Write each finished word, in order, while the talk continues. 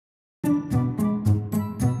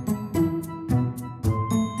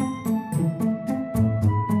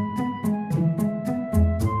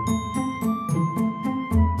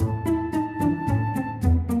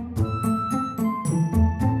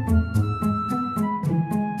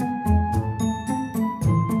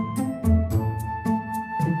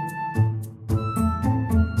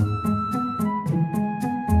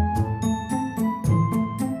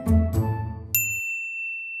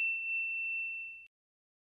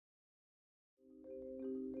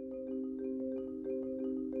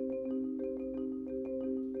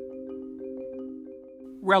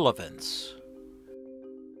Relevance.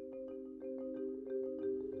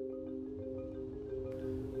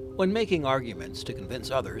 When making arguments to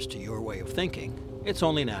convince others to your way of thinking, it's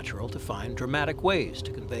only natural to find dramatic ways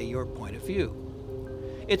to convey your point of view.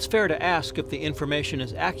 It's fair to ask if the information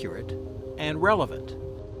is accurate and relevant.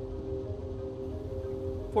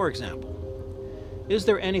 For example, is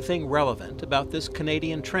there anything relevant about this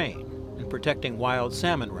Canadian train in protecting wild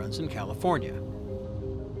salmon runs in California?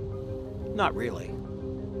 Not really.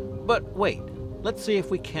 But wait, let's see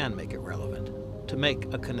if we can make it relevant, to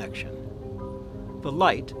make a connection. The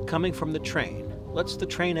light coming from the train lets the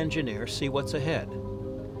train engineer see what's ahead.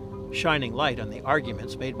 Shining light on the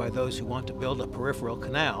arguments made by those who want to build a peripheral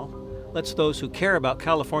canal lets those who care about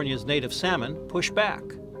California's native salmon push back,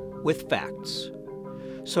 with facts.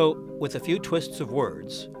 So, with a few twists of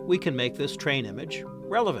words, we can make this train image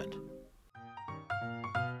relevant.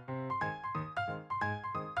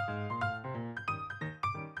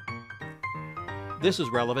 This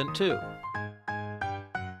is relevant too.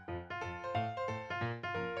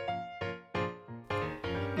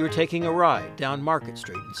 You're taking a ride down Market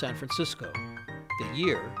Street in San Francisco. The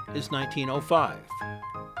year is 1905.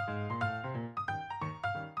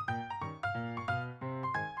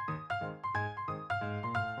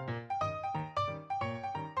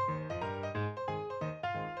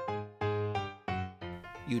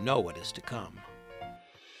 You know what is to come.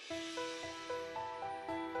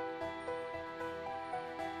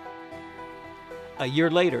 A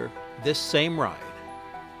year later, this same ride,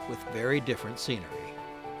 with very different scenery.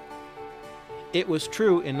 It was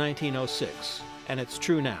true in 1906, and it's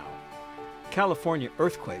true now. California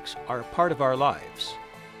earthquakes are a part of our lives.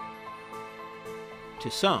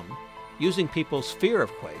 To some, using people's fear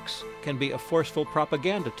of quakes can be a forceful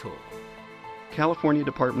propaganda tool. California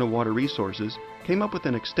Department of Water Resources came up with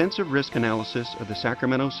an extensive risk analysis of the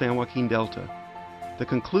Sacramento-San Joaquin Delta. The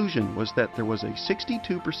conclusion was that there was a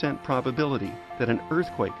 62% probability that an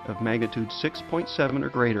earthquake of magnitude 6.7 or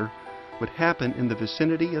greater would happen in the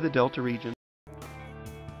vicinity of the Delta region.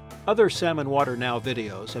 Other Salmon Water Now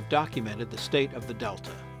videos have documented the state of the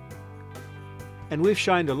Delta. And we've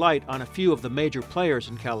shined a light on a few of the major players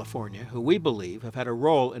in California who we believe have had a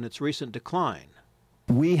role in its recent decline.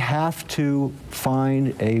 We have to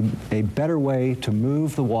find a better way to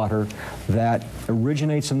move the water that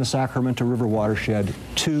originates in the Sacramento River watershed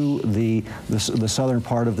to the southern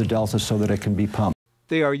part of the Delta so that it can be pumped.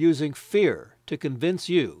 They are using fear to convince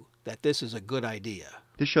you that this is a good idea.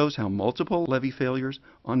 This shows how multiple levee failures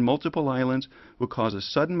on multiple islands would cause a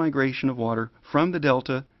sudden migration of water from the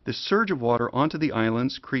Delta. This surge of water onto the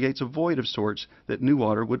islands creates a void of sorts that new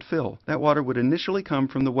water would fill. That water would initially come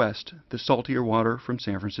from the west, the saltier water from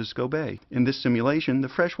San Francisco Bay. In this simulation, the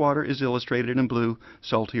fresh water is illustrated in blue,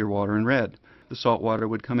 saltier water in red. The salt water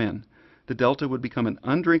would come in. The Delta would become an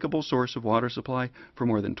undrinkable source of water supply for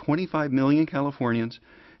more than 25 million Californians,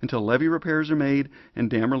 until levee repairs are made and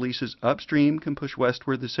dam releases upstream can push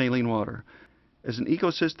westward the saline water. As an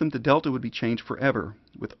ecosystem, the Delta would be changed forever,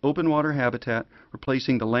 with open water habitat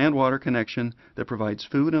replacing the land-water connection that provides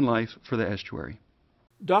food and life for the estuary.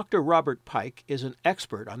 Dr. Robert Pyke is an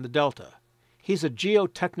expert on the Delta. He's a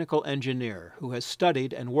geotechnical engineer who has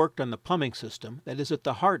studied and worked on the plumbing system that is at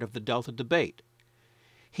the heart of the Delta debate.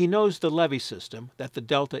 He knows the levee system that the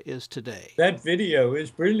Delta is today. That video is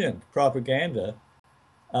brilliant propaganda.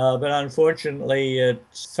 But unfortunately,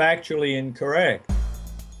 it's factually incorrect.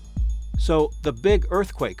 So the big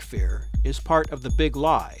earthquake fear is part of the big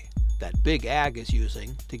lie that Big Ag is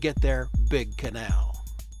using to get their big canal.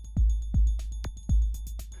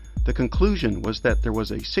 The conclusion was that there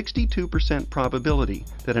was a 62% probability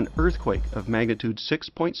that an earthquake of magnitude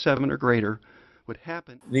 6.7 or greater would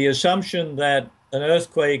happen. The assumption that an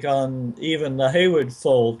earthquake on even the Hayward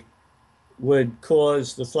Fault would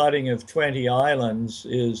cause the flooding of 20 islands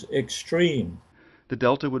is extreme. The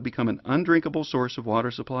Delta would become an undrinkable source of water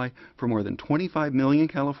supply for more than 25 million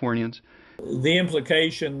Californians. The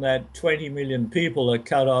implication that 20 million people are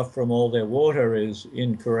cut off from all their water is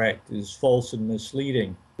incorrect, is false and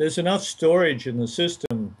misleading. There's enough storage in the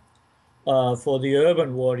system for the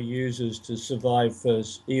urban water users to survive for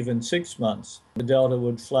even 6 months. The Delta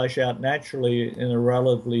would flush out naturally in a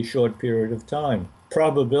relatively short period of time.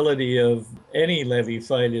 Probability of any levee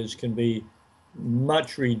failures can be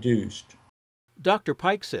much reduced. Dr.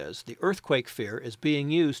 Pyke says the earthquake fear is being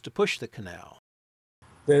used to push the canal.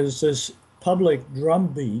 There's this public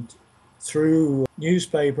drumbeat through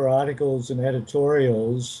newspaper articles and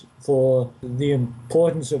editorials for the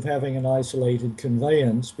importance of having an isolated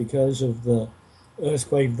conveyance because of the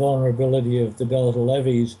earthquake vulnerability of the Delta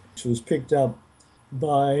levees, which was picked up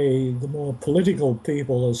by the more political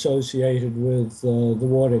people associated with the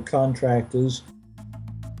water contractors.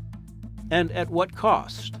 And at what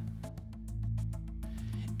cost?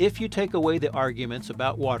 If you take away the arguments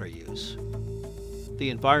about water use, the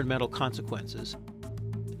environmental consequences,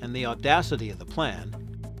 and the audacity of the plan,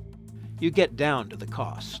 you get down to the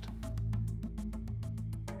cost.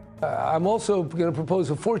 I'm also going to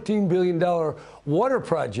propose a $14 billion water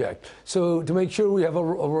project, so to make sure we have a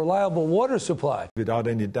reliable water supply. Without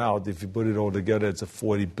any doubt, if you put it all together, it's a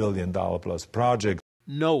 $40 billion plus project.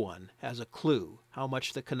 No one has a clue how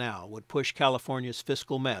much the canal would push California's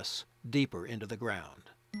fiscal mess deeper into the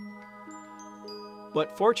ground.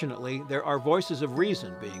 But fortunately, there are voices of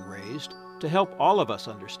reason being raised to help all of us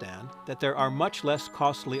understand that there are much less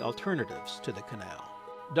costly alternatives to the canal.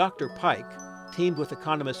 Dr. Pyke teamed with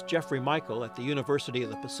economist Jeffrey Michael at the University of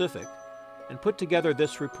the Pacific and put together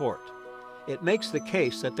this report. It makes the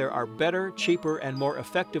case that there are better, cheaper, and more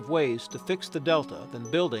effective ways to fix the delta than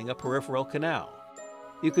building a peripheral canal.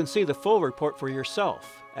 You can see the full report for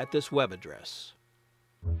yourself at this web address.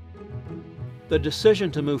 The decision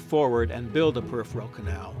to move forward and build a peripheral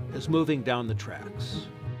canal is moving down the tracks.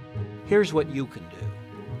 Here's what you can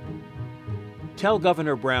do. Tell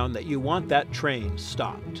Governor Brown that you want that train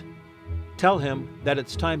stopped. Tell him that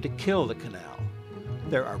it's time to kill the canal.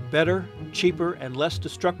 There are better, cheaper, and less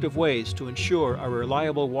destructive ways to ensure a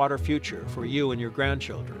reliable water future for you and your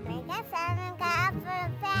grandchildren.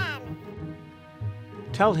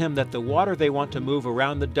 Tell him that the water they want to move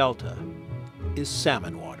around the delta is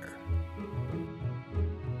salmon water.